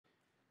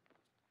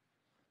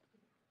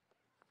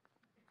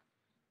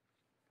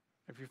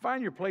If you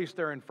find your place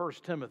there in 1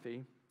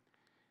 Timothy,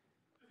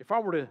 if I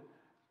were to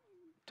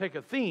take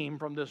a theme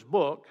from this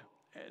book,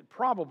 it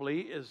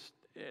probably is,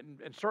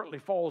 and certainly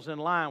falls in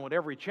line with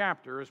every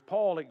chapter, as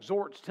Paul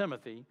exhorts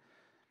Timothy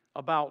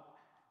about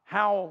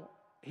how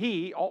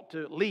he ought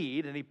to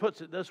lead, and he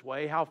puts it this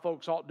way, how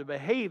folks ought to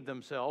behave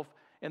themselves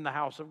in the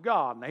house of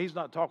God. Now, he's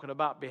not talking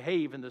about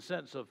behave in the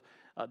sense of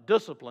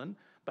discipline,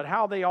 but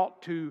how they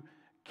ought to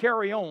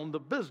carry on the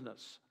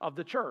business of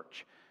the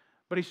church.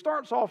 But he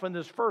starts off in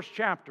this first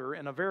chapter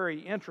in a very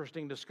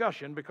interesting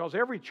discussion, because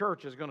every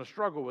church is going to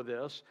struggle with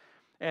this,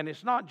 and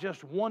it's not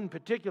just one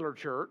particular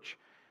church,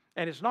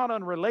 and it's not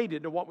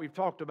unrelated to what we've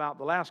talked about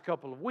the last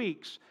couple of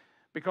weeks,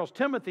 because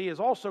Timothy is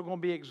also going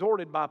to be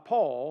exhorted by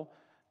Paul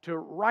to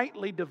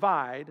rightly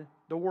divide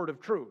the word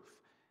of truth.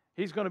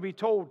 He's going to be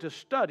told to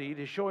study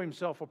to show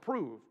himself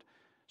approved.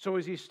 So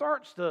as he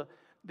starts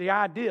the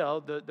idea,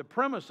 the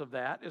premise of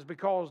that is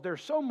because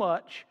there's so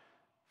much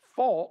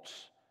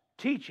false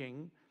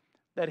teaching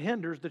that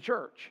hinders the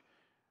church.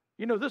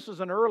 You know, this is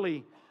an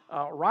early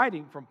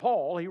writing from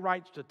Paul. He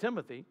writes to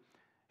Timothy.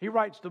 He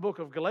writes the book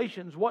of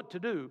Galatians what to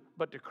do,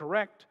 but to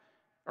correct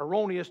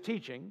erroneous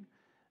teaching.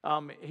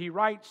 He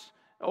writes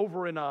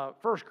over in 1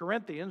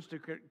 Corinthians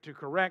to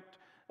correct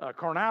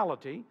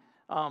carnality.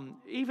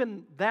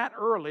 Even that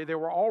early, there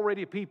were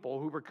already people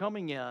who were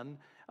coming in.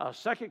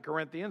 2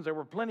 Corinthians, there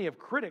were plenty of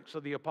critics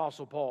of the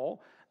Apostle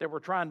Paul that were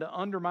trying to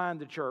undermine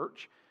the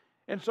church.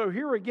 And so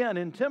here again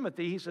in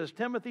Timothy, he says,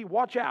 Timothy,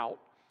 watch out,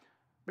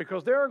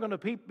 because there are going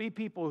to be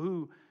people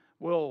who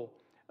will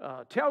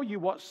tell you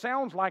what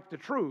sounds like the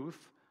truth,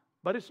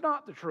 but it's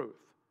not the truth.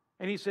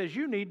 And he says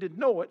you need to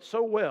know it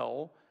so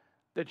well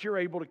that you're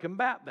able to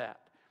combat that.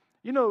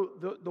 You know,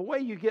 the way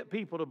you get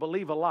people to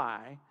believe a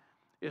lie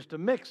is to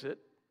mix it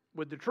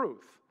with the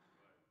truth.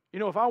 You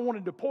know, if I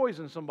wanted to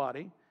poison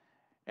somebody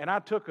and I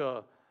took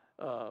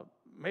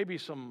maybe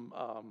some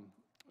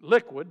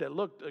liquid that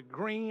looked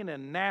green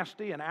and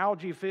nasty and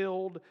algae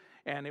filled,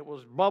 and it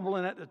was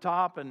bubbling at the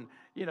top, and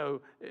you know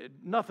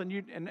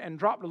and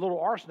dropped a little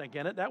arsenic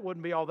in it, that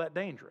wouldn't be all that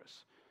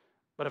dangerous.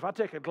 But if I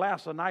take a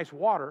glass of nice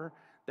water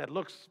that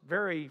looks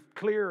very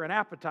clear and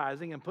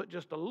appetizing and put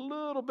just a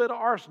little bit of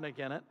arsenic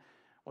in it,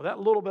 well, that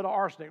little bit of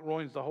arsenic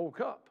ruins the whole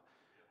cup.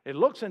 It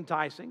looks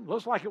enticing,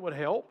 looks like it would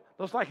help,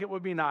 looks like it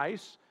would be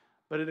nice,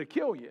 but it'll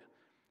kill you.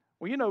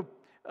 Well, you know,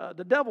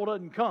 the devil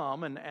doesn't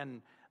come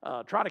and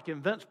try to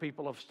convince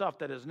people of stuff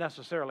that is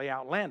necessarily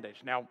outlandish.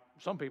 Now,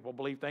 some people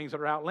believe things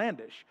that are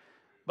outlandish,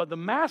 but the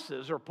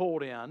masses are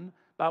pulled in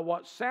by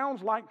what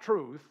sounds like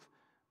truth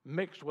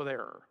mixed with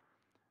error.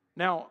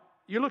 Now,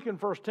 you look in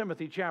 1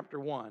 Timothy chapter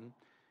 1,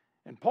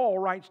 and Paul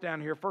writes down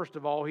here, first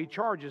of all, he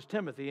charges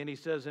Timothy, and he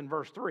says in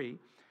verse 3,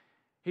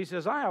 he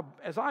says,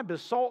 as I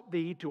besought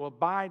thee to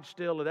abide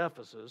still at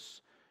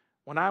Ephesus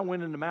when I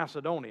went into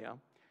Macedonia,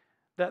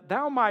 that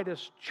thou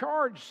mightest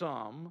charge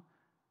some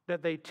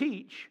that they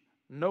teach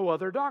no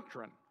other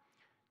doctrine.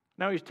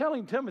 Now he's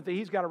telling Timothy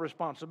he's got a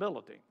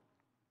responsibility.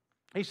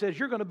 He says,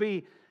 you're going to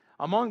be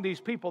among these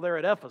people there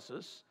at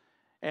Ephesus,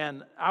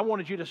 and I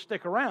wanted you to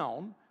stick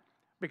around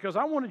because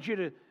I wanted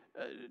you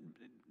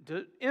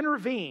to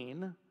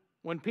intervene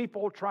when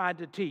people tried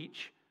to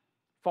teach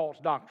false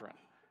doctrine.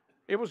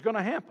 It was going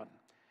to happen.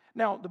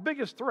 Now, the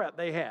biggest threat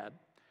they had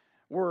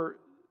were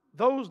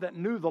those that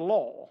knew the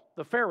law,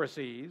 the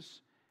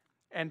Pharisees,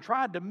 and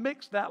tried to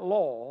mix that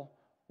law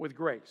with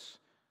grace.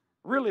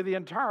 Really, the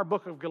entire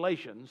book of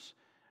Galatians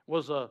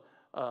was a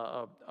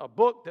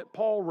book that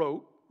Paul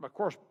wrote. Of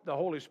course, the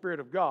Holy Spirit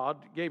of God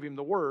gave him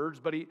the words,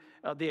 but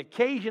the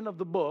occasion of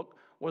the book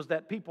was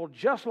that people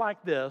just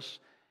like this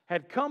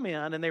had come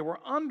in and they were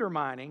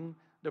undermining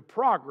the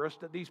progress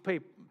that these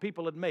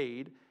people had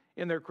made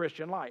in their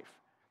Christian life.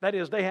 That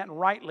is, they hadn't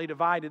rightly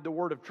divided the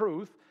word of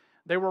truth.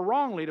 They were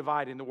wrongly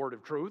dividing the word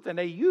of truth, and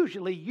they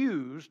usually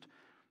used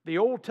the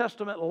Old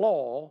Testament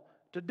law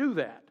to do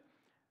that.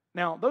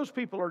 Now, those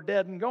people are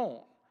dead and gone,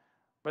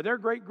 but their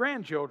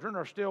great-grandchildren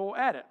are still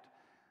at it.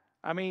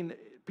 I mean,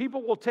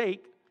 people will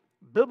take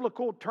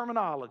biblical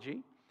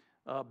terminology,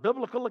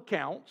 biblical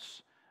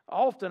accounts,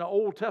 often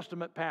Old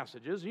Testament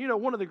passages. You know,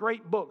 one of the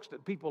great books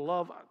that people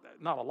love,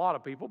 not a lot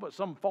of people, but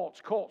some false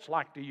cults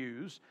like to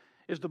use,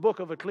 is the book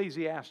of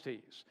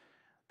Ecclesiastes.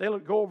 They'll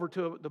go over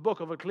to the book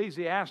of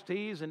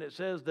Ecclesiastes, and it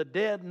says, the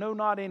dead know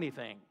not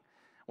anything.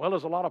 Well,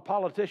 there's a lot of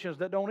politicians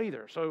that don't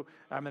either. So,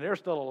 I mean, they're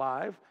still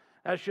alive.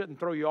 That shouldn't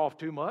throw you off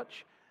too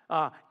much.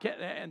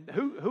 And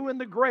who in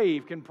the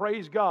grave can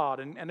praise God?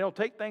 And they'll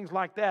take things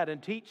like that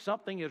and teach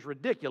something as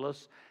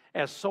ridiculous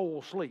as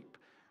soul sleep,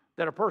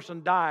 that a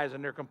person dies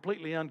and they're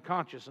completely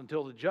unconscious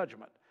until the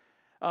judgment.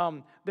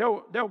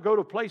 They'll go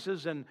to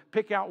places and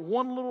pick out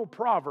one little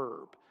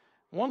proverb,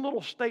 one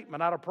little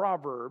statement out of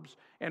Proverbs,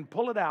 and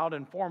pull it out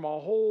and form a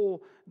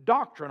whole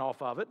doctrine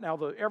off of it. Now,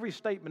 every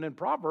statement in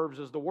Proverbs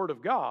is the Word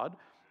of God,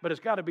 but it's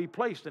got to be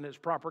placed in its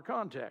proper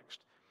context.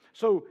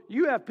 So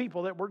you have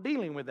people that were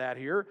dealing with that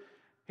here.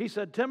 He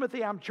said,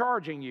 Timothy, I'm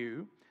charging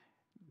you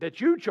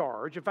that you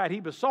charge. In fact, he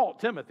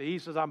besought Timothy. He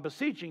says, I'm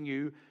beseeching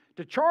you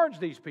to charge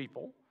these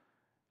people.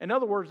 In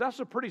other words, that's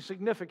a pretty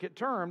significant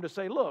term to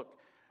say, look,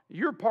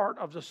 you're part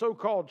of the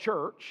so-called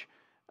church.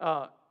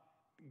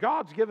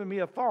 God's given me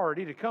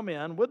authority to come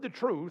in with the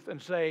truth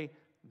and say,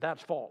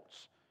 that's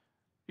false.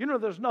 You know,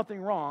 there's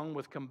nothing wrong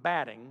with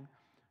combating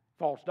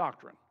false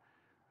doctrine.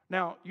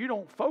 Now, you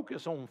don't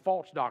focus on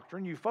false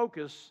doctrine, you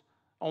focus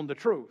on the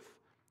truth.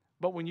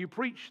 But when you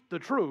preach the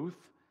truth,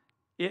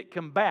 it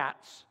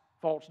combats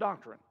false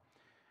doctrine.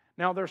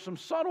 Now, there's some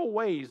subtle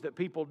ways that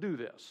people do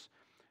this.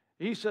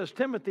 He says,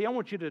 Timothy, I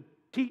want you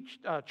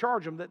to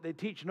charge them that they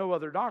teach no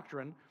other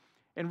doctrine.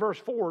 In verse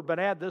 4, but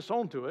add this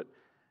onto it,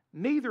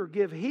 neither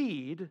give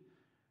heed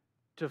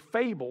to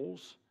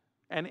fables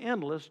and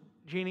endless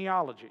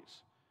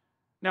genealogies.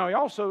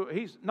 Now,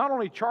 he's not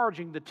only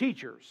charging the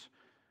teachers,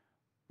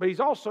 but he's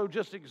also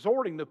just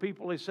exhorting the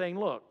people. He's saying,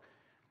 look,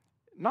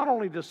 not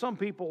only do some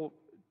people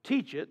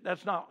teach it,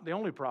 that's not the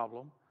only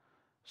problem.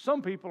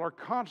 Some people are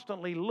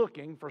constantly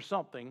looking for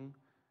something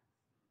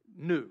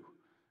new.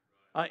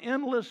 An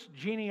endless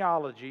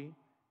genealogy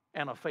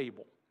and a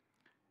fable.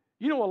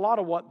 You know, a lot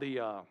of what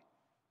the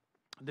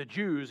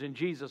Jews in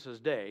Jesus'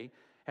 day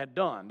had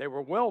done, they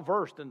were well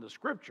versed in the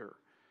Scripture,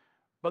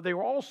 but they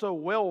were also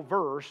well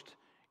versed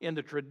in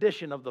the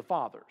tradition of the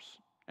fathers.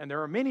 And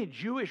there are many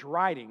Jewish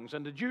writings,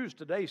 and the Jews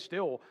today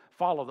still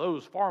follow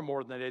those far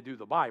more than they do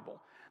the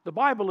Bible. The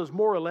Bible is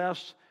more or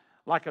less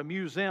like a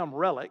museum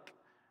relic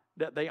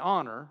that they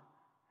honor,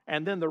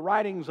 and then the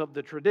writings of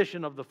the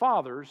tradition of the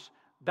fathers,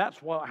 that's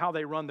how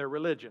they run their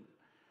religion.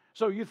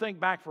 So you think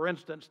back, for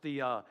instance,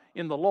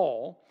 in the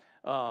law,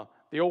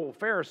 the old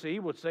Pharisee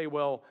would say,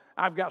 well,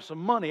 I've got some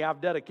money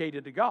I've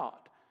dedicated to God.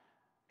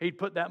 He'd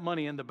put that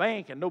money in the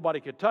bank and nobody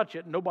could touch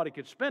it and nobody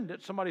could spend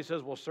it. Somebody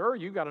says, well, sir,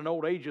 you've got an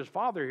old ageist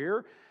father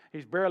here.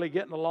 He's barely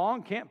getting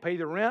along, can't pay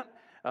the rent.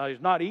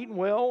 He's not eating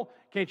well.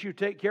 Can't you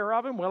take care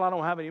of him? Well, I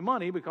don't have any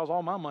money because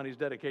all my money is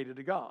dedicated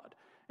to God.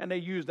 And they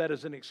use that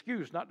as an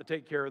excuse not to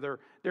take care of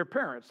their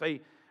parents.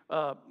 They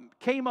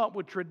came up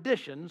with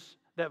traditions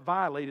that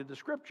violated the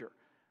Scripture.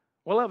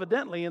 Well,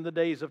 evidently in the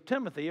days of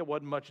Timothy, it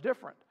wasn't much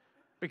different,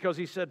 because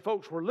he said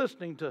folks were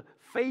listening to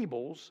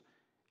fables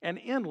and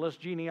endless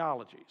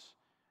genealogies.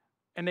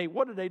 And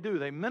what did they do?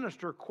 They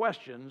minister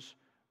questions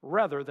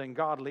rather than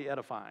godly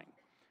edifying.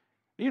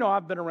 You know,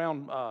 I've been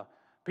around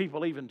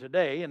people even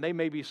today, and they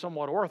may be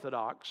somewhat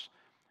orthodox,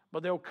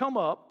 but they'll come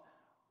up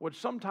with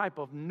some type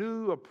of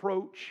new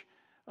approach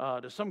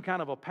to some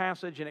kind of a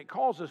passage, and it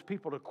causes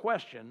people to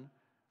question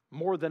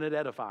more than it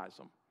edifies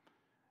them.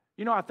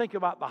 You know, I think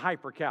about the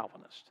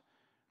hyper-Calvinist.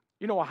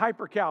 You know, a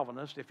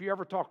hyper-Calvinist, if you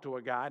ever talk to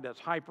a guy that's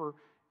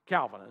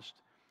hyper-Calvinist,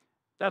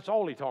 that's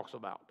all he talks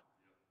about.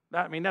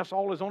 I mean, that's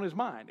all is on his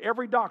mind.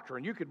 Every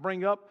doctrine, you could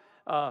bring up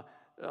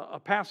a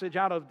passage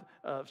out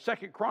of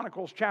 2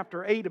 Chronicles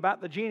chapter 8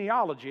 about the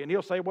genealogy, and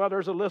he'll say, well,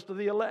 there's a list of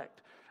the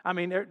elect. I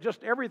mean,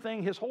 just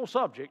everything, his whole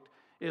subject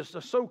is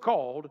the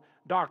so-called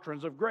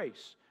doctrines of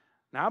grace.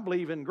 Now, I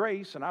believe in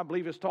grace, and I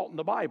believe it's taught in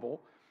the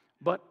Bible,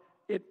 but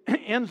it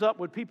ends up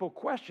with people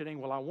questioning,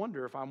 well, I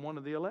wonder if I'm one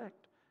of the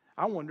elect.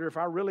 I wonder if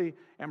I really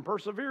am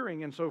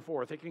persevering and so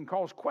forth. It can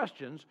cause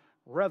questions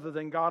rather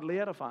than godly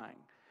edifying.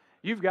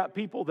 You've got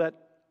people that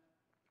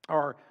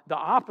are the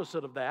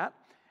opposite of that.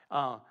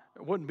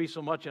 It wouldn't be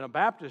so much in a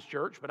Baptist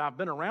church, but I've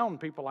been around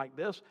people like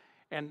this,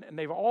 and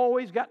they've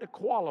always got to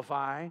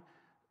qualify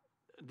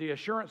the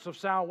assurance of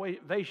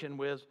salvation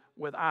with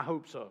I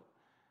hope so.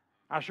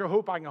 I sure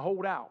hope I can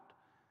hold out.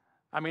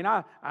 I mean,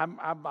 I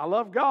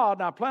love God,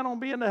 and I plan on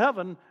being in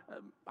heaven.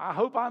 I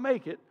hope I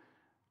make it.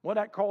 Well,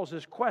 that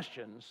causes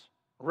questions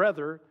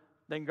rather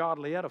than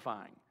godly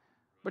edifying.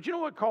 But you know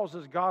what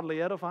causes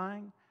godly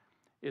edifying?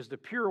 Is the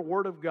pure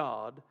Word of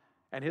God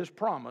and His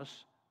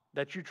promise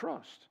that you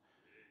trust.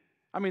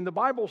 I mean, the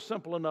Bible's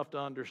simple enough to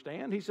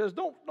understand. He says,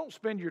 don't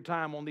spend your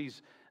time on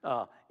these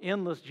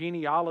endless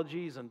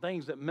genealogies and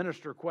things that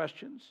minister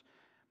questions.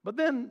 But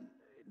then,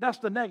 that's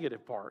the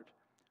negative part.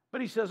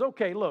 But he says,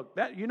 okay, look,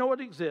 you know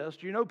it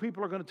exists. You know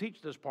people are going to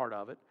teach this part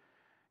of it.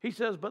 He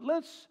says, but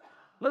let's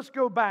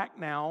go back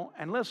now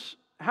and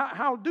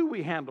how do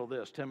we handle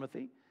this,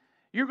 Timothy?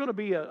 You're going to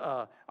be,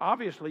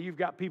 obviously, you've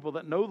got people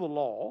that know the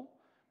law.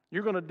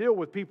 You're going to deal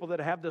with people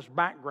that have this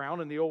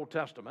background in the Old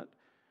Testament.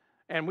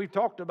 And we've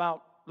talked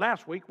about,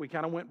 last week, we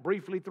kind of went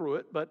briefly through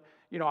it, but,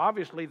 you know,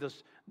 obviously the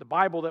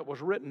Bible that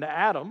was written to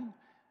Adam,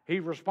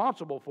 he's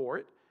responsible for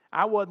it.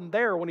 I wasn't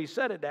there when he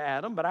said it to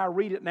Adam, but I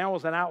read it now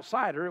as an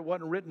outsider. It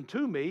wasn't written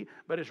to me,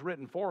 but it's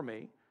written for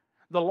me.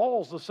 The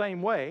law's the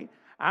same way.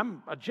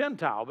 I'm a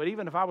Gentile, but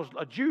even if I was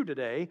a Jew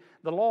today,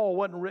 the law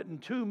wasn't written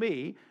to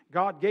me.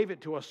 God gave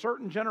it to a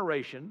certain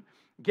generation,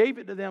 gave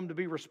it to them to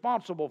be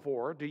responsible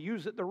for, to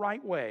use it the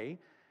right way,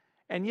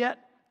 and yet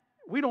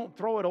we don't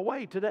throw it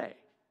away today.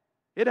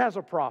 It has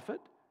a profit,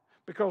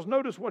 because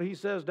notice what he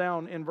says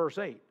down in verse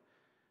 8.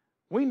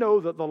 We know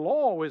that the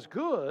law is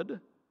good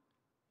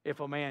if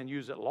a man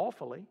use it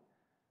lawfully.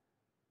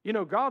 You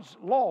know, God's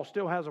law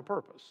still has a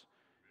purpose.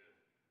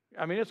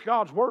 I mean, it's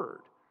God's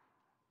word.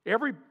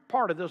 Every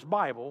part of this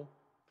Bible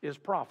is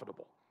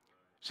profitable.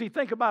 See,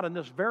 think about in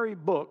this very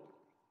book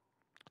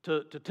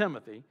to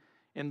Timothy,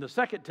 in the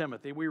 2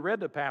 Timothy, we read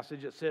the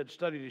passage that said,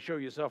 study to show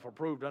yourself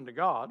approved unto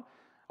God,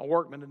 a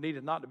workman that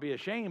needeth not to be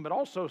ashamed, but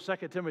also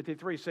 2 Timothy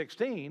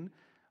 3:16,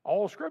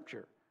 all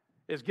Scripture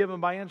is given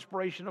by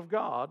inspiration of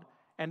God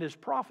and is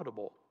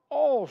profitable.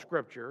 All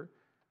Scripture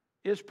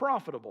is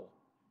profitable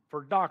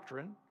for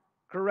doctrine,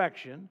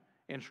 correction,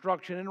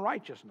 instruction in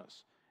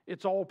righteousness.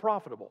 It's all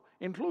profitable,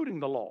 including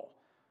the law.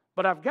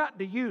 But I've got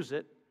to use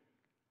it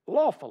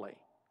lawfully.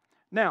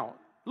 Now,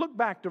 look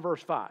back to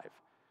verse 5.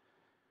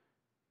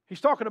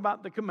 He's talking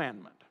about the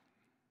commandment.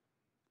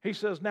 He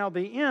says, now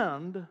the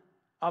end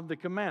of the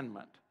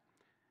commandment.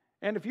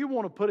 And if you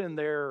want to put in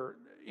there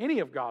any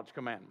of God's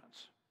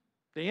commandments,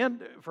 the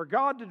end, for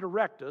God to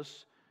direct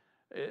us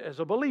as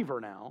a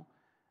believer now,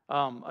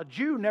 a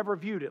Jew never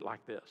viewed it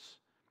like this.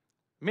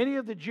 Many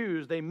of the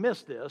Jews, they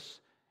missed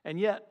this, and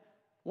yet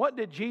what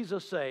did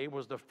Jesus say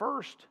was the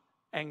first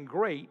and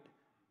great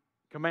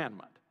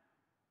commandment?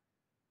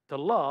 To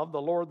love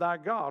the Lord thy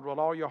God with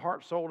all your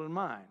heart, soul, and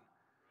mind.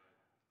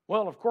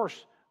 Well, of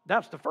course,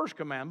 that's the first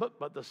commandment,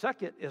 but the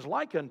second is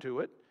like unto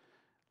it,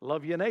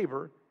 love your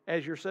neighbor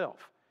as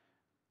yourself.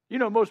 You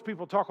know, most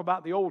people talk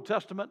about the Old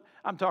Testament.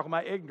 I'm talking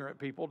about ignorant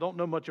people, don't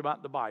know much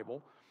about the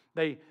Bible.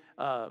 They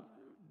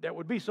that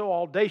would be so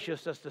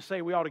audacious as to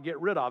say we ought to get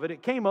rid of it.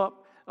 It came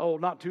up,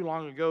 not too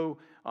long ago.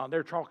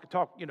 They're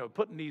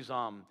putting these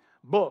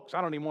books.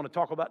 I don't even want to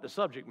talk about the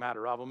subject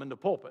matter of them in the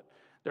pulpit.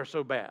 They're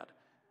so bad.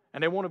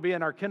 And they want to be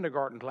in our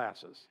kindergarten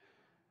classes.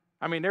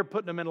 I mean, they're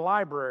putting them in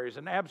libraries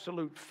in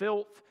absolute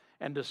filth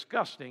and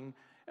disgusting.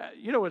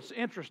 It's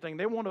interesting.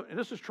 They want to, and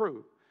this is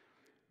true,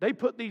 they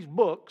put these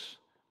books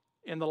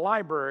in the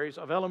libraries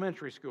of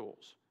elementary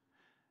schools.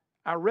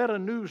 I read a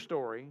news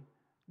story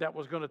that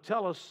was going to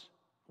tell us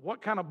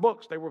what kind of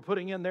books they were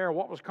putting in there,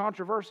 what was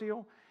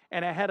controversial,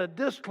 and it had a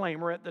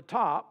disclaimer at the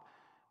top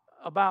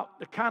about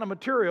the kind of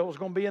material that was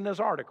going to be in this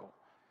article.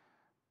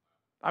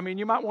 I mean,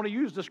 you might want to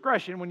use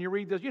discretion when you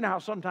read this. You know how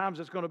sometimes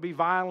it's going to be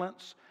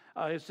violence.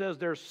 It says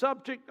there's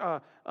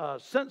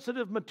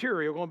sensitive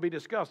material going to be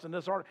discussed in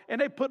this article, and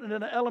they put it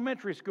in an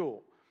elementary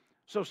school.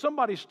 So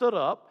somebody stood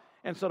up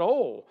and said,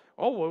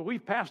 well,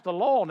 we've passed a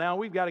law now.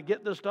 We've got to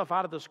get this stuff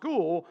out of the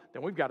school.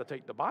 Then we've got to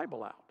take the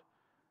Bible out.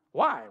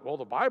 Why? Well,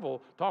 the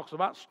Bible talks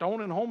about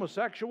stoning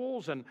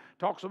homosexuals and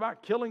talks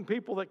about killing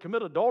people that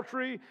commit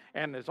adultery,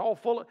 and it's all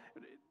full of...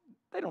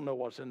 They don't know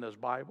what's in this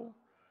Bible.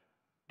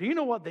 Do you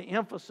know what the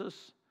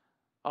emphasis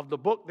of the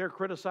book they're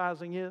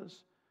criticizing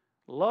is?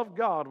 Love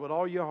God with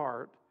all your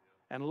heart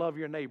and love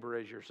your neighbor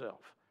as yourself.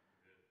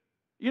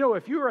 You know,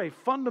 if you're a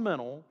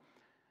fundamental,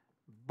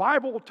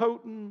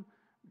 Bible-toting,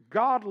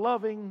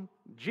 God-loving,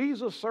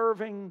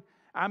 Jesus-serving,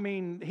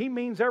 He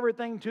means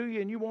everything to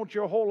you and you want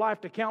your whole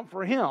life to count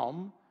for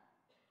Him,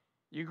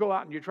 you go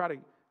out and you try to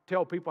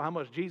tell people how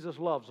much Jesus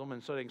loves them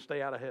and so they can stay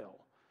out of hell.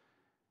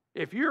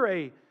 If you're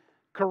a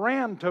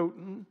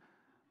Quran-toting,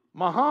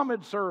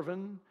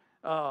 Muhammad-serving,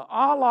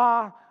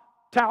 Allah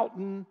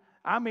touting,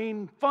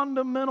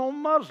 fundamental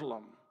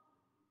Muslim,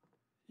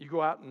 you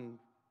go out and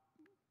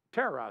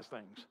terrorize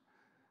things.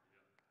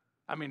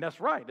 That's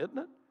right, isn't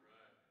it?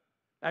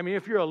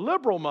 If you're a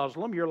liberal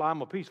Muslim,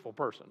 I'm a peaceful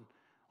person.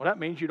 Well, that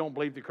means you don't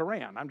believe the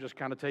Quran. I'm just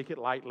kind of take it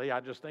lightly. I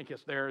just think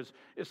it's there as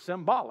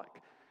symbolic.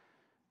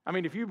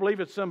 If you believe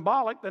it's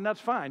symbolic, then that's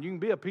fine. You can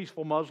be a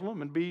peaceful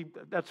Muslim and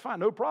that's fine,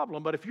 no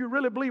problem. But if you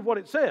really believe what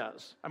it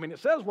says, it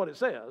says what it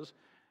says,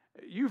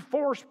 you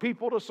force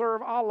people to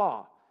serve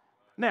Allah.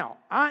 Now,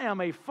 I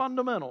am a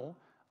fundamental,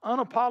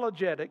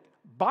 unapologetic,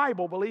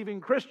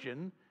 Bible-believing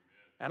Christian,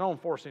 and I don't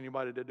force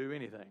anybody to do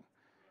anything.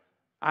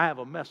 I have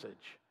a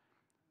message.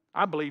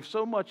 I believe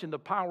so much in the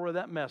power of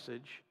that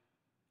message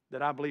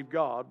that I believe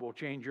God will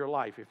change your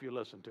life if you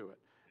listen to it.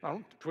 I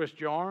don't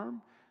twist your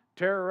arm,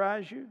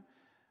 terrorize you.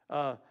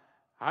 I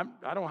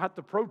don't have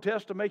to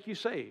protest to make you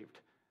saved.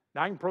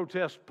 Now, I can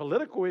protest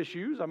political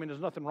issues.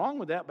 There's nothing wrong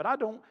with that, but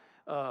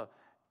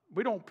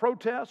we don't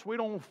protest. We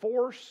don't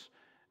force.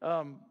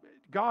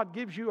 God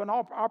gives you an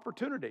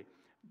opportunity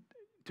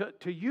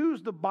to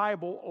use the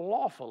Bible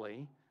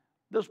lawfully.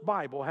 This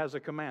Bible has a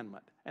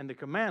commandment, and the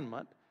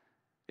commandment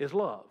is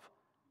love.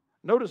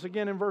 Notice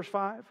again in verse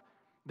 5,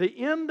 the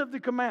end of the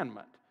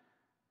commandment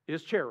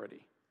is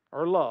charity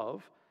or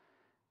love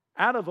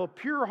out of a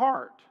pure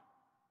heart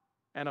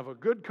and of a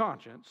good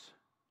conscience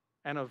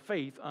and of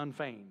faith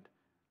unfeigned.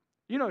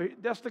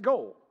 That's the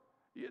goal.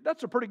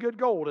 That's a pretty good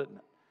goal, isn't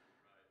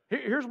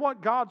it? Here's what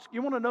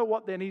you want to know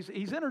what then? He's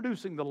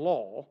introducing the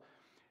law.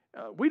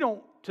 We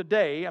don't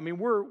today,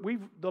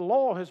 the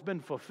law has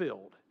been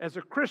fulfilled. As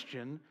a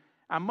Christian,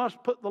 I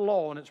must put the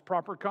law in its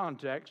proper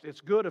context.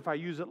 It's good if I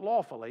use it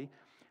lawfully,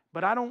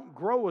 but I don't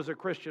grow as a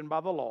Christian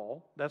by the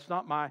law. That's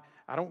not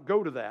I don't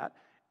go to that.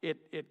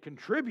 It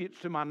contributes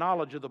to my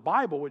knowledge of the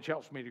Bible, which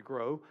helps me to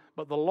grow,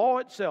 but the law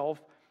itself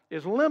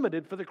is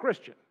limited for the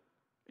Christian.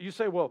 You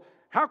say, well,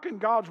 how can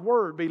God's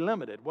Word be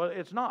limited? Well,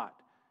 it's not.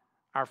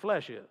 Our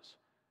flesh is.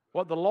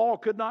 What the law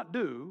could not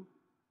do,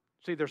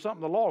 see, there's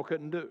something the law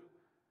couldn't do.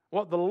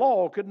 What the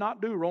law could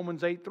not do,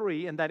 Romans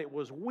 8:3, in that it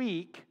was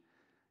weak.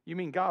 You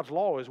mean God's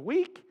law is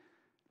weak?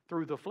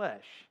 Through the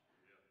flesh.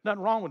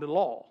 Nothing wrong with the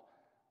law.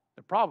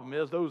 The problem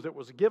is those that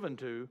was given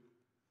to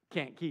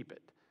can't keep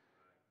it.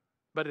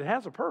 but it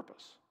has a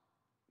purpose.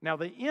 Now,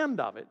 the end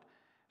of it,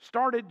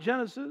 start at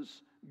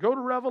Genesis, go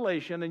to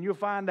Revelation, and you'll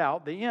find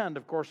out the end,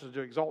 of course, is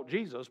to exalt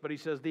Jesus, but he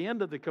says the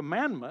end of the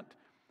commandment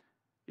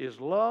is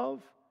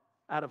love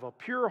out of a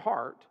pure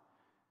heart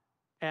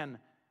and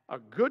a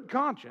good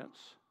conscience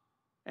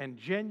and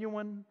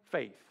genuine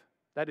faith.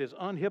 That is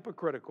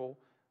unhypocritical,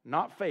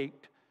 not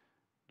faked,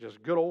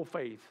 just good old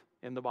faith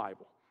in the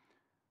Bible.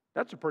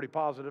 That's a pretty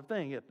positive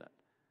thing, isn't it?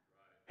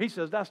 He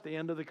says that's the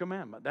end of the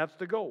commandment. That's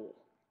the goal.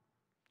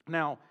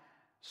 Now,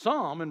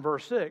 some in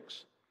verse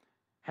 6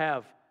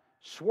 have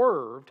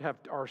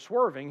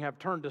have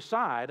turned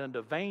aside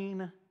unto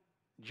vain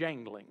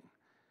jangling.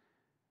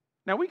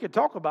 Now, we could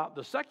talk about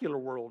the secular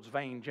world's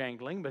vain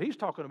jangling, but he's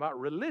talking about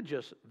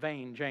religious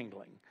vain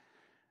jangling.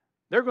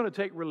 They're going to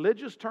take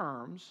religious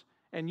terms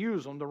and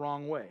use them the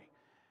wrong way.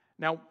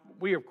 Now,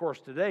 we, of course,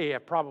 today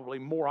have probably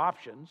more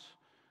options.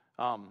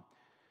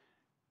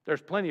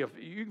 There's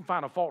you can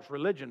find a false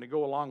religion to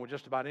go along with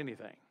just about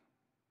anything.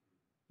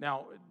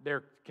 Now,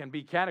 there can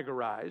be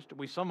categorized.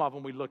 Some of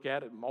them we look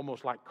at it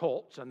almost like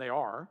cults, and they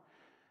are.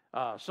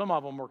 Some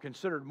of them are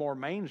considered more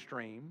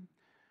mainstream.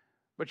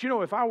 But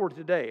if I were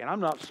today, and I'm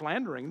not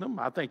slandering them,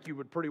 I think you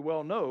would pretty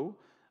well know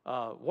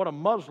what a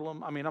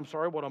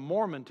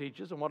Mormon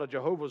teaches and what a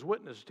Jehovah's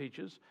Witness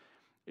teaches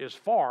is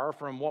far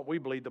from what we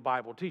believe the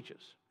Bible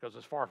teaches, because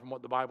it's far from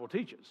what the Bible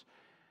teaches.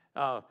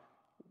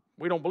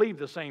 We don't believe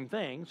the same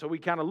thing, so we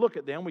kind of look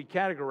at them, we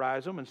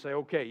categorize them and say,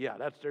 okay, yeah,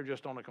 they're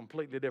just on a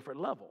completely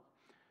different level.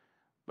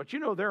 But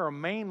there are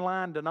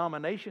mainline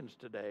denominations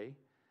today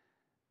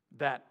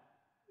that,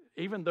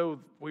 even though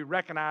we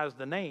recognize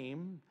the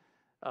name,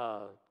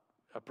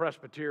 a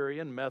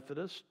Presbyterian,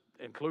 Methodist,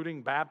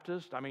 including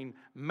Baptist,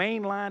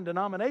 mainline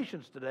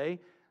denominations today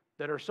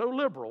that are so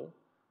liberal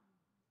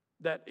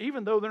that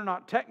even though they're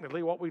not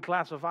technically what we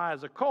classify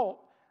as a cult,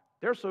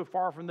 they're so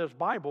far from this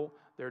Bible,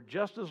 they're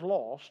just as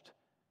lost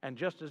and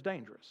just as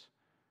dangerous.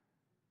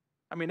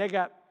 They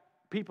got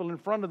people in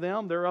front of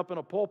them, they're up in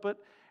a pulpit,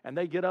 and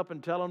they get up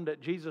and tell them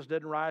that Jesus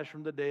didn't rise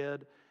from the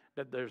dead,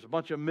 that there's a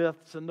bunch of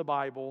myths in the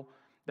Bible,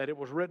 that it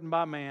was written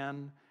by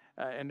man.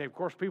 And of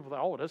course, people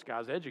think, this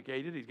guy's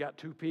educated. He's got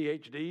 2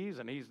 PhDs,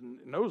 and he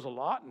knows a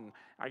lot, and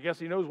I guess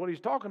he knows what he's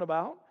talking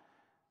about.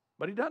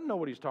 But he doesn't know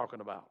what he's talking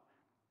about.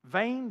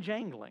 Vain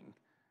jangling.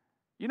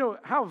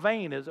 How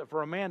vain is it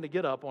for a man to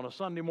get up on a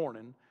Sunday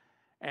morning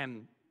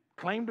and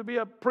claim to be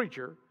a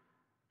preacher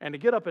and to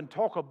get up and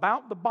talk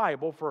about the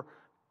Bible for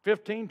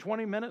 15,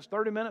 20 minutes,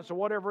 30 minutes, or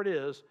whatever it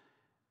is,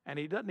 and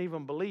he doesn't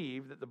even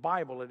believe that the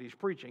Bible that he's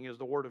preaching is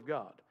the Word of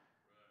God?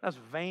 That's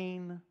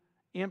vain,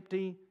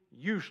 empty,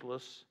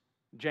 useless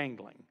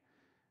jangling.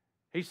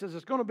 He says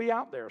it's going to be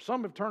out there.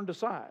 Some have turned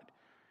aside.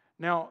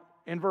 Now,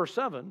 in verse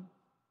 7,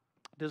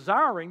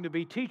 desiring to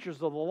be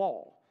teachers of the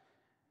law,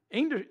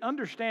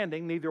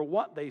 understanding neither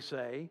what they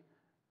say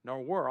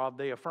nor whereof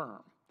they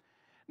affirm.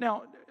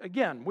 Now,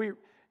 again,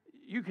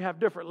 you can have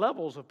different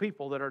levels of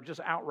people that are just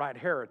outright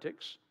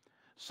heretics.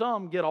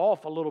 Some get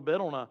off a little bit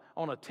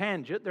on a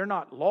tangent. They're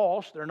not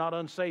lost. They're not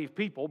unsaved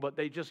people, but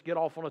they just get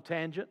off on a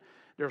tangent.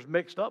 There's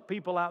mixed up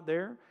people out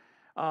there.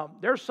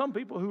 There's some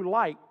people who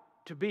like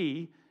to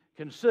be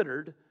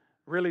considered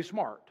really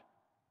smart.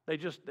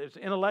 It's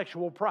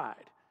intellectual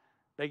pride.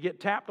 They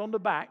get tapped on the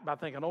back by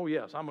thinking, oh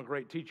yes, I'm a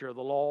great teacher of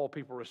the law.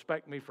 People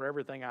respect me for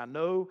everything I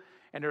know.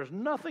 And there's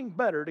nothing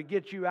better to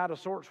get you out of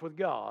sorts with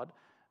God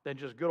than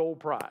just good old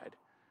pride.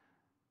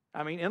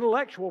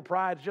 Intellectual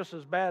pride is just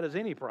as bad as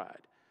any pride.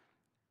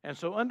 And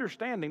so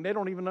understanding, they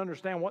don't even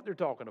understand what they're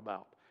talking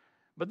about.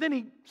 But then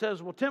he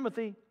says, well,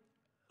 Timothy,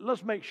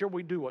 let's make sure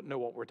we know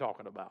what we're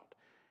talking about.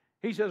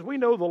 He says, we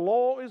know the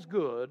law is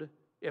good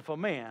if a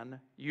man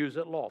use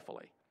it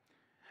lawfully.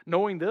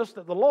 Knowing this,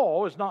 that the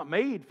law is not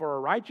made for a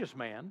righteous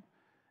man.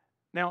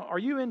 Now, are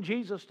you in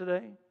Jesus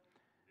today?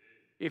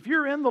 If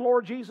you're in the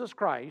Lord Jesus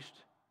Christ,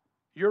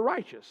 you're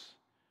righteous.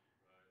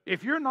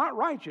 If you're not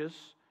righteous,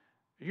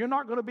 you're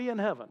not going to be in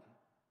heaven.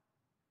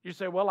 You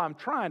say, well, I'm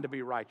trying to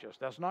be righteous.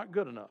 That's not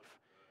good enough.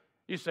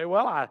 You say,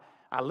 well,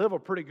 I live a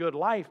pretty good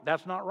life.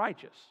 That's not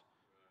righteous.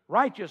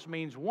 Righteous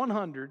means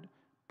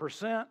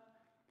 100%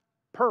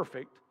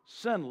 perfect,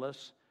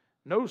 sinless,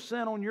 no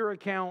sin on your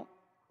account,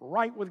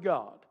 right with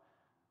God.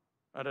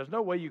 Now, there's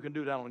no way you can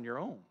do that on your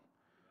own.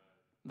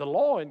 The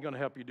law isn't going to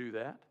help you do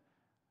that.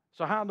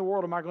 So how in the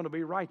world am I going to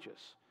be righteous?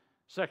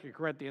 2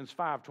 Corinthians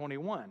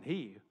 5:21,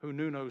 he who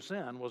knew no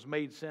sin was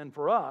made sin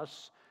for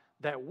us,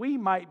 that we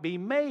might be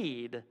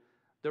made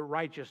the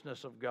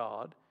righteousness of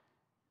God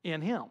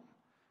in him.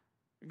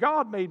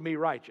 God made me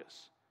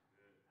righteous.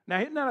 Now,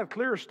 isn't that a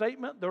clear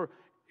statement?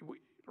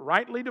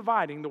 Rightly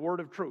dividing the word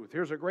of truth.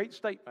 Here's a great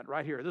statement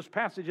right here. This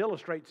passage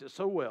illustrates it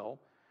so well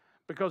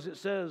because it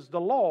says the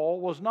law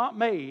was not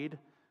made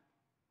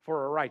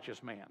for a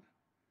righteous man.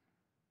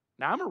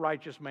 Now, I'm a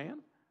righteous man.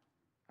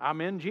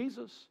 I'm in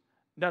Jesus.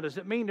 Now, does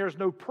it mean there's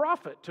no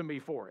profit to me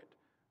for it?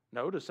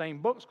 No, the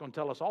same book's going to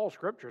tell us all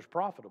Scripture is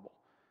profitable.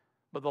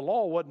 But the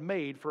law wasn't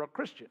made for a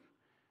Christian.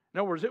 In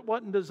other words, it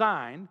wasn't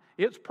designed.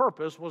 Its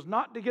purpose was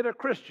not to get a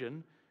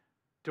Christian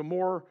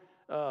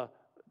to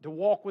to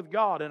walk with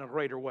God in a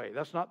greater way.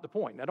 That's not the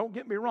point. Now, don't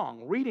get me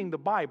wrong. Reading the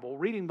Bible,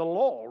 reading the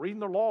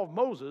law of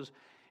Moses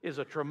is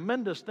a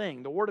tremendous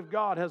thing. The Word of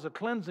God has a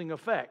cleansing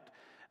effect.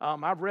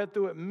 I've read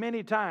through it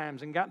many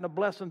times and gotten a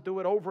blessing through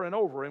it over and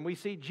over, and we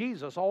see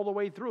Jesus all the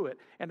way through it,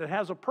 and it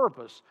has a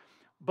purpose.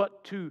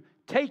 But to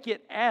take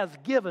it as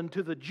given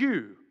to the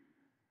Jew,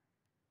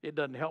 it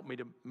doesn't help me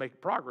to make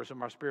progress in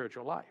my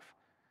spiritual life.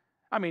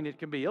 I mean, it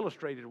can be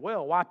illustrated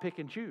well. Why pick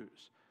and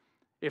choose?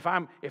 If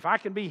I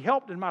can be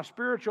helped in my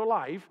spiritual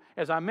life,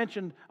 as I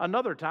mentioned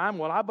another time,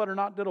 well, I better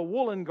not get a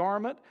woolen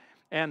garment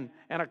and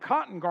a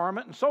cotton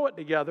garment and sew it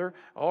together,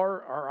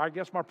 or I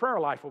guess my prayer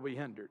life will be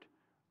hindered.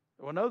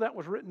 Well, no, that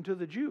was written to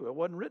the Jew. It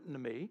wasn't written to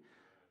me,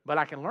 but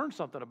I can learn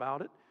something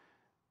about it.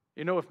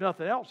 You know, if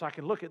nothing else, I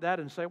can look at that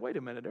and say, wait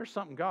a minute, there's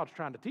something God's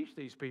trying to teach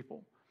these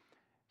people.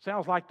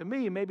 Sounds like to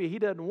me, maybe He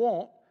doesn't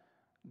want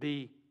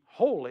the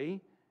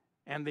holy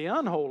and the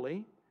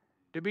unholy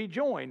to be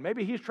joined.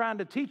 Maybe He's trying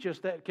to teach us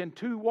that can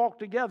two walk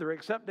together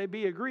except they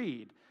be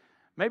agreed.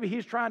 Maybe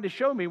He's trying to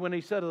show me when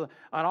He said an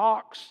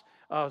ox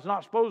is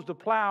not supposed to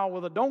plow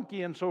with a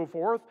donkey and so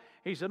forth.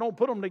 He said, don't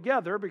put them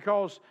together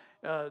because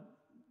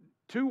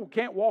two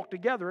can't walk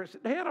together.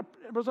 It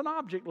was an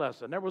object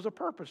lesson. There was a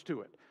purpose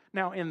to it.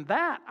 Now, in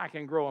that, I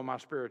can grow in my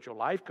spiritual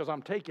life because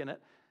I'm taking it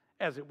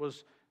as it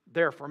was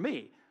there for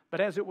me.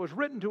 But as it was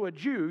written to a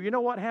Jew, you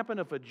know what happened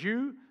if a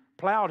Jew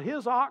plowed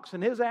his ox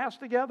and his ass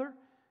together?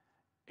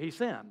 He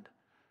sinned.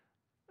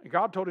 And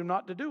God told him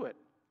not to do it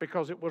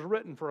because it was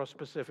written for a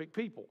specific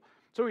people.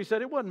 So He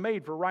said it wasn't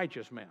made for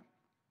righteous men.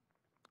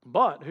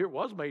 But here it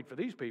was made for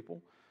these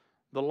people,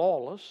 the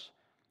lawless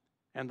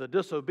and the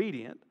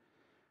disobedient,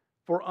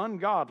 for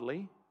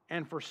ungodly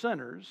and for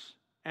sinners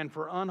and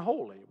for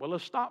unholy. Well,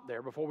 let's stop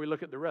there before we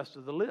look at the rest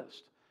of the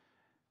list.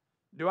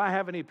 Do I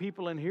have any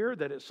people in here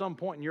that at some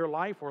point in your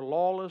life were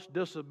lawless,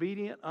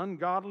 disobedient,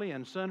 ungodly,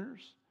 and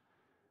sinners?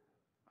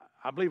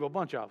 I believe a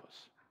bunch of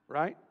us,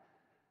 right?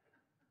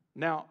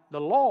 Now,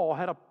 the law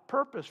had a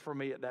purpose for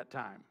me at that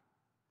time.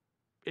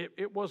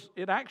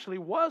 It actually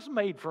was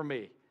made for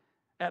me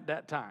at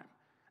that time.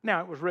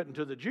 Now, it was written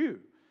to the Jew.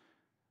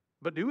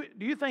 But do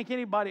you think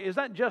anybody, is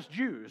that just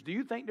Jews? Do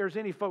you think there's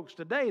any folks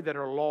today that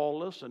are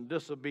lawless and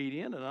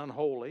disobedient and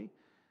unholy?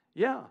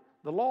 Yeah,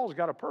 the law's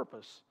got a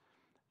purpose.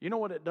 You know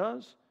what it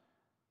does?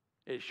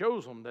 It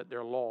shows them that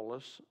they're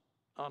lawless,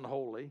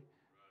 unholy,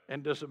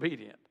 and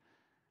disobedient.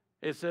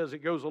 It says it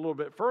goes a little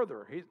bit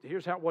further.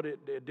 Here's what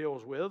it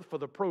deals with for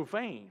the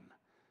profane.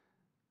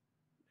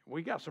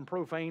 We got some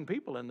profane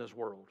people in this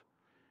world.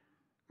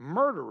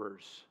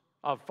 Murderers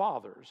of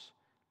fathers,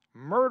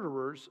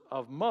 murderers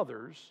of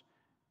mothers,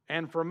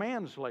 and for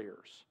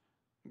manslayers.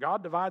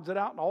 God divides it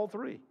out in all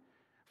three.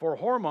 For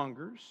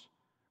whoremongers,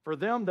 for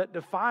them that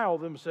defile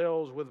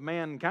themselves with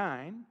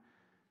mankind,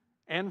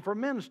 and for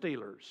men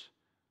stealers.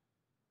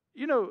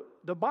 You know,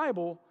 the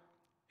Bible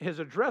is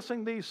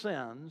addressing these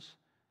sins,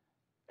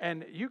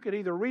 and you could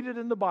either read it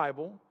in the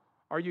Bible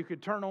or you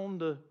could turn on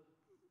the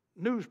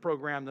news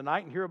program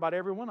tonight and hear about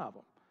every one of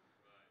them,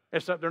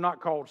 except they're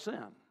not called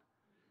sin.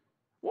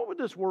 What would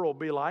this world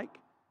be like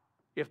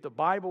if the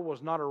Bible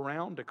was not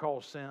around to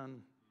call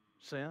sin?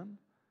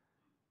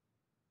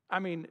 I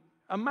mean,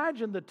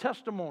 imagine the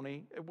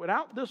testimony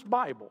without this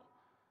Bible.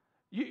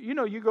 You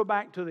know, you go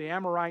back to the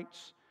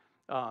Amorites,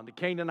 the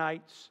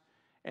Canaanites,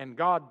 and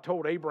God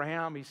told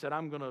Abraham, He said,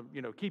 I'm going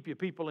to, keep you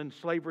people in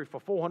slavery for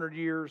 400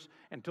 years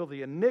until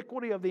the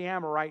iniquity of the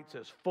Amorites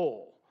is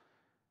full.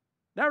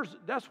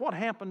 That's what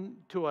happened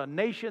to a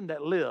nation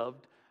that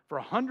lived for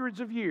hundreds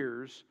of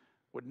years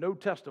with no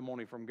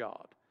testimony from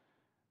God.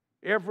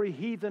 Every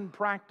heathen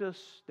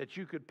practice that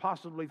you could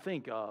possibly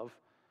think of,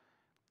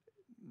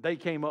 they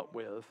came up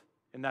with,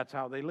 and that's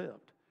how they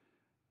lived.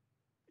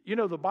 You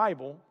know, the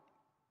Bible,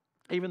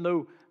 even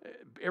though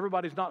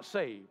everybody's not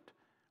saved,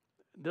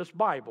 this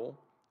Bible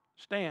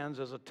stands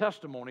as a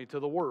testimony to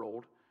the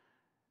world.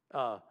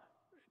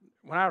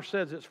 When ours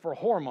says it's for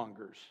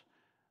whoremongers,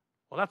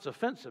 well, that's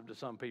offensive to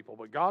some people,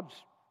 but God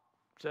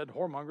said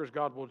whoremongers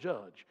God will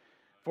judge.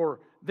 For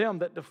them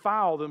that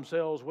defile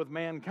themselves with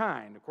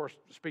mankind, of course,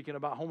 speaking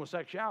about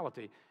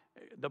homosexuality,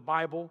 the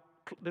Bible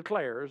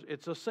declares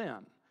it's a sin.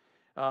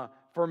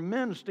 For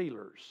men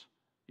stealers,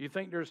 you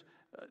think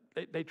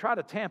they try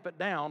to tamp it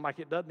down like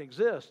it doesn't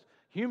exist.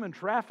 Human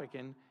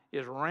trafficking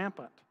is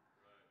rampant.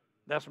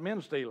 That's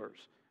men stealers.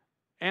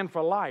 And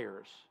for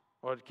liars.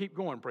 Well, keep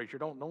going, preacher.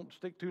 Don't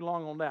stick too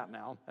long on that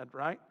now. That's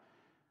right.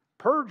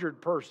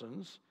 Perjured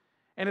persons,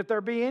 and if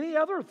there be any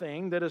other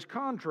thing that is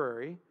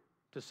contrary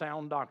to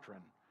sound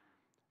doctrine.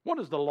 What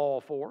is the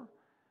law for?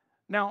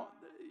 Now,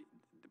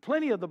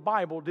 plenty of the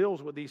Bible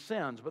deals with these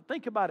sins, but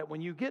think about it.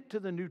 When you get to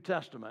the New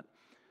Testament,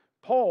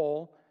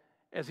 Paul,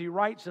 as he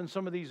writes in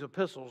some of these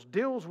epistles,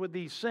 deals with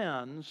these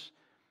sins,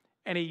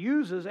 and he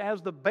uses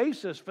as the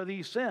basis for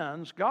these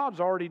sins, God's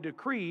already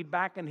decreed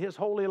back in His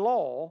holy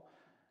law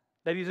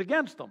that He's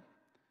against them.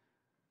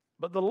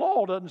 But the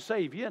law doesn't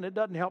save you, and it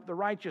doesn't help the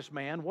righteous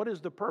man. What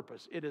is the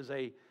purpose? It is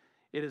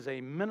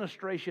a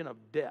ministration of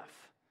death.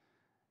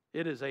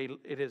 It is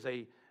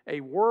a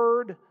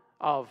word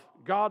of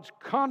God's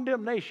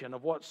condemnation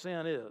of what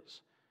sin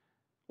is.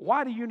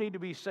 Why do you need to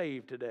be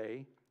saved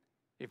today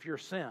if your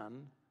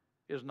sin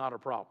is not a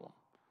problem?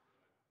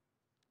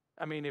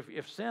 I mean,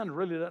 if sin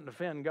really doesn't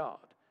offend God.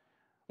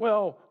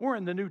 Well, we're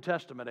in the New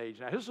Testament age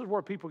now. This is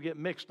where people get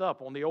mixed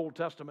up on the Old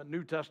Testament,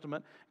 New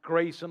Testament,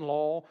 grace and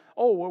law.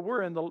 Oh, well,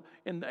 we're in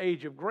the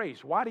age of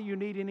grace. Why do you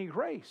need any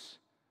grace?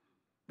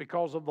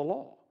 Because of the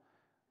law.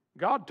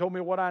 God told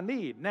me what I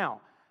need. Now,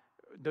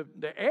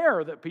 the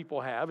error that people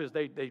have is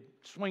they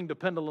swing the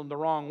pendulum the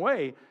wrong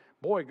way.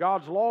 Boy,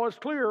 God's law is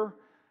clear.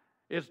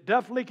 It's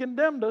definitely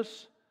condemned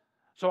us.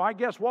 So I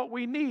guess what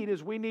we need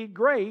is we need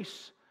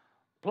grace,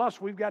 plus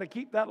we've got to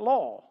keep that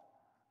law.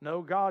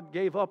 No, God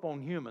gave up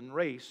on human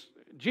race.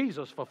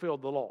 Jesus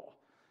fulfilled the law.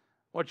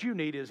 What you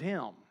need is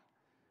Him.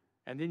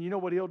 And then you know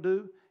what He'll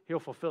do? He'll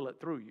fulfill it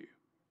through you.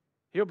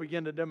 He'll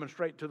begin to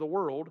demonstrate to the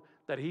world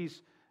that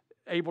He's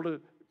able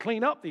to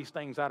clean up these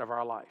things out of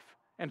our life.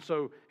 And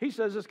so He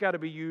says it's got to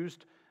be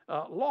used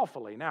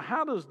lawfully. Now,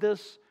 how does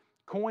this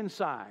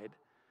coincide?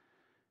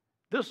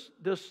 This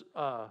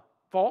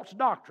false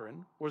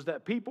doctrine was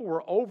that people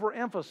were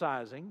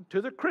overemphasizing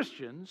to the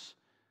Christians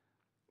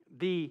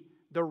the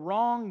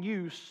wrong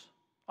use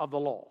of the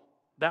law.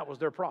 That was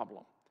their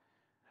problem.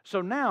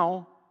 So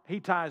now he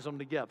ties them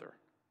together.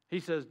 He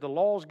says the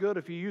law is good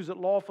if you use it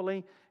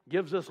lawfully,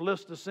 gives us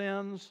list of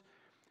sins.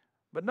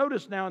 But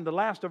notice now in the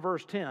last of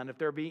verse 10, if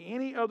there be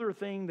any other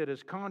thing that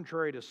is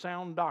contrary to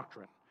sound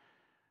doctrine.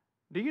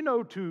 Do you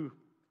know to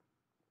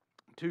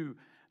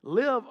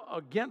live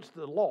against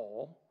the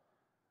law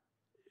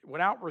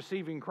without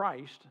receiving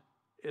Christ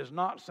is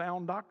not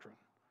sound doctrine?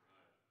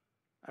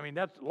 I mean,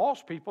 that's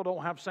lost people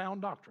don't have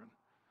sound doctrine.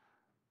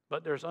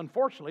 But there's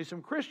unfortunately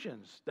some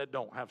Christians that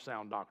don't have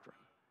sound doctrine.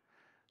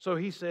 So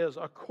he says,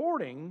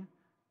 according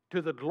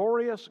to the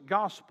glorious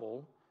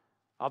gospel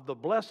of the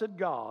blessed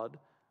God,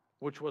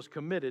 which was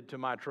committed to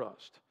my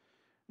trust.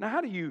 Now,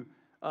 how do you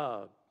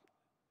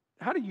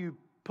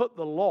put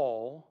the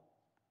law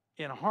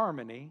in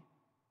harmony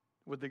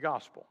with the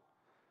gospel?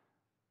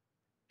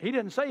 He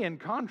didn't say in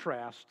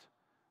contrast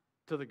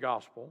to the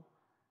gospel.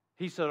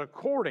 He said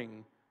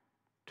according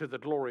to the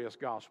glorious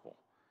gospel.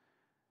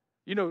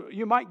 You know,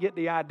 you might get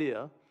the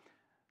idea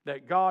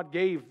that God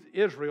gave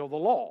Israel the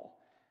law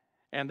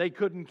and they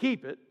couldn't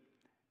keep it.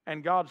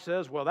 And God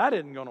says, well, that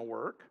isn't going to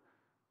work.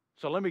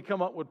 So let me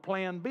come up with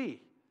plan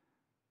B.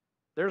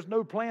 There's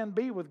no plan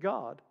B with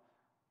God.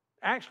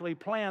 Actually,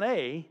 plan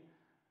A,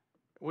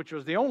 which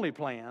was the only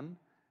plan,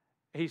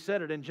 He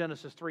said it in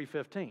Genesis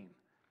 3:15.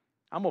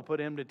 I'm going to put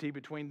enmity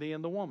between thee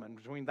and the woman.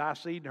 Between thy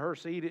seed and her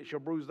seed, it shall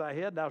bruise thy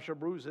head, thou shalt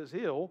bruise his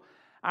heel.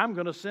 I'm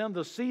going to send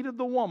the seed of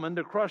the woman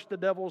to crush the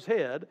devil's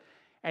head.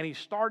 And He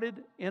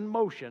started in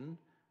motion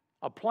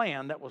a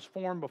plan that was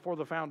formed before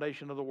the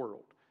foundation of the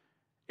world.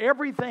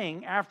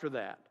 Everything after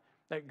that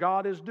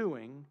God is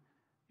doing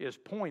is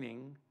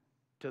pointing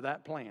to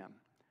that plan.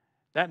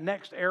 That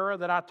next era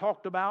that I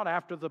talked about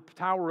after the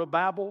Tower of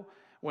Babel,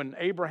 when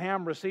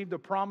Abraham received the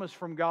promise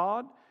from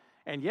God,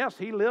 and yes,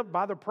 he lived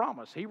by the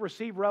promise. He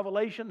received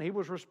revelation. He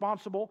was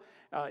responsible,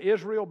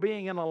 Israel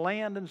being in a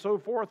land and so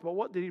forth. But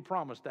what did He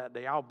promise that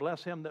day? I'll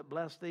bless him that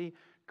bless thee,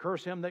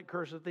 curse him that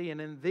curseth thee, and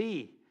in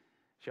thee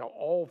shall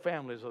all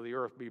families of the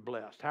earth be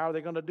blessed. How are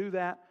they going to do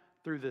that?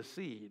 Through the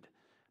seed.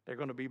 They're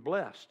going to be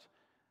blessed.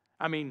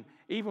 I mean,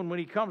 even when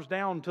He comes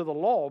down to the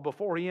law,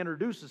 before He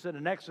introduces it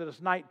in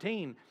Exodus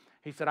 19,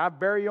 He said, I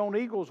bear you on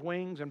eagle's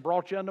wings and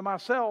brought you unto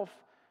myself.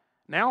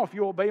 Now, if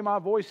you obey my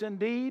voice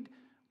indeed,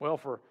 well,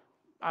 for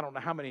I don't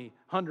know how many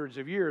hundreds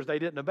of years they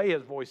didn't obey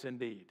His voice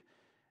indeed.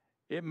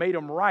 It made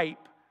them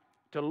ripe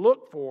to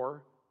look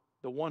for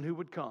the one who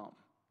would come,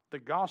 the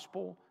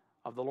gospel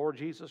of the Lord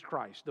Jesus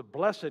Christ, the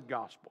blessed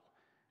gospel.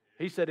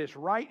 He said it's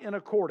right in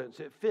accordance,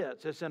 it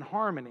fits, it's in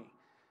harmony,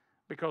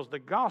 because the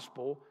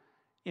gospel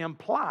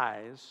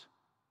implies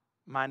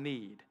my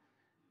need.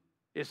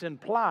 It's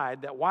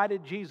implied that why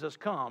did Jesus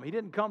come? He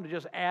didn't come to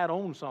just add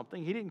on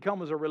something. He didn't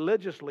come as a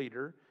religious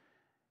leader.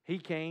 He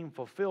came,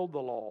 fulfilled the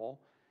law,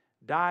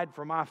 died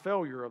for my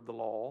failure of the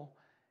law,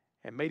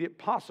 and made it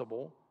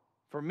possible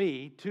for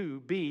me to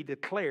be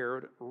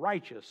declared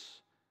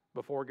righteous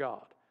before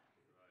God.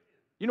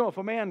 You know, if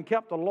a man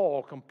kept the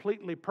law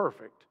completely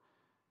perfect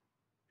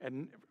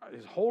and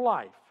his whole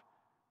life,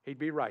 he'd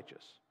be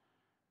righteous.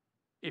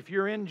 If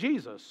you're in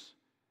Jesus,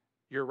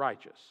 you're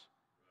righteous.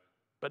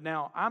 But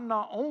now, I'm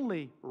not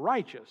only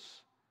righteous,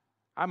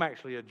 I'm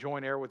actually a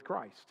joint heir with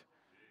Christ.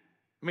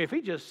 I mean, if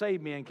He just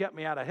saved me and kept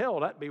me out of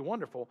hell, that'd be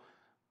wonderful.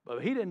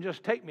 But He didn't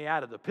just take me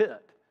out of the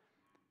pit.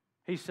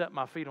 He set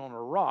my feet on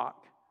a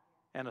rock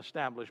and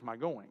established my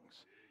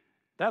goings.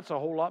 That's a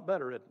whole lot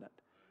better, isn't it?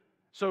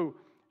 So,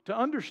 to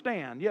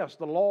understand, yes,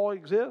 the law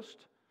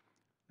exists.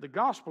 The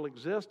gospel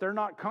exists. They're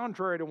not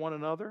contrary to one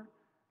another.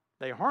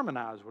 They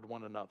harmonize with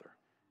one another.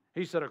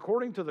 He said,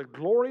 according to the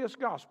glorious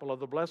gospel of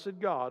the blessed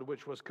God,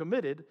 which was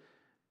committed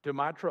to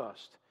my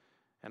trust.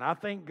 And I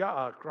thank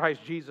God,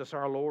 Christ Jesus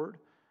our Lord,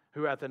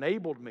 who hath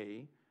enabled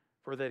me,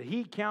 for that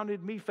He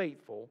counted me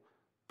faithful,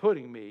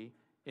 putting me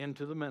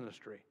into the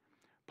ministry.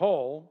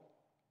 Paul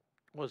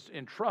was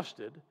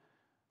entrusted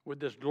with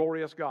this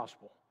glorious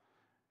gospel.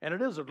 And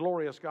it is a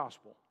glorious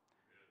gospel.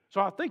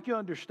 So I think you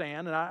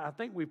understand, and I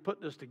think we've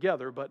put this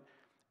together, but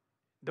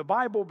the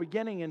Bible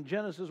beginning in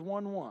Genesis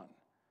 1:1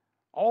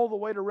 all the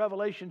way to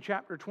Revelation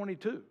chapter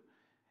 22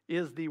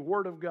 is the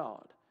Word of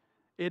God.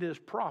 It is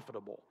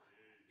profitable.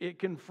 It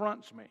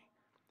confronts me.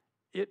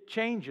 It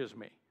changes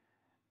me.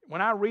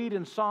 When I read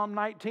in Psalm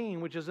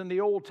 19, which is in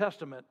the Old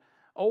Testament,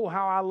 "Oh,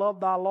 how I love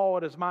thy law,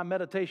 it is my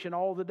meditation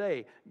all the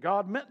day."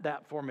 God meant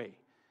that for me.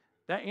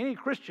 That any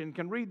Christian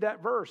can read that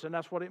verse, and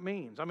that's what it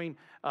means. I mean,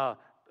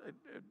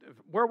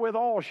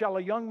 wherewithal shall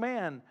a young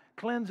man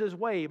cleanse his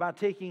way? By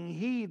taking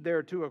heed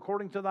thereto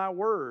according to thy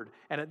word.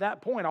 And at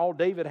that point, all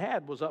David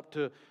had was up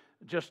to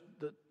just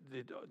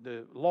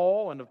the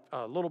law and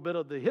a little bit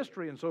of the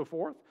history and so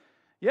forth.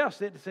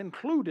 Yes, it's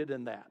included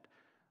in that.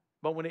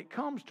 But when it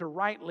comes to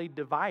rightly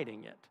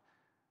dividing it,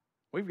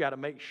 we've got to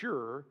make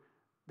sure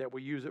that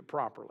we use it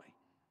properly.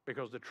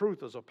 Because the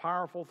truth is a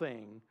powerful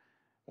thing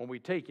when we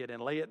take it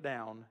and lay it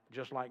down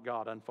just like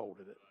God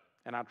unfolded it.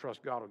 And I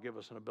trust God will give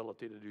us an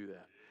ability to do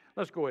that.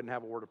 Let's go ahead and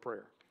have a word of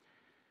prayer.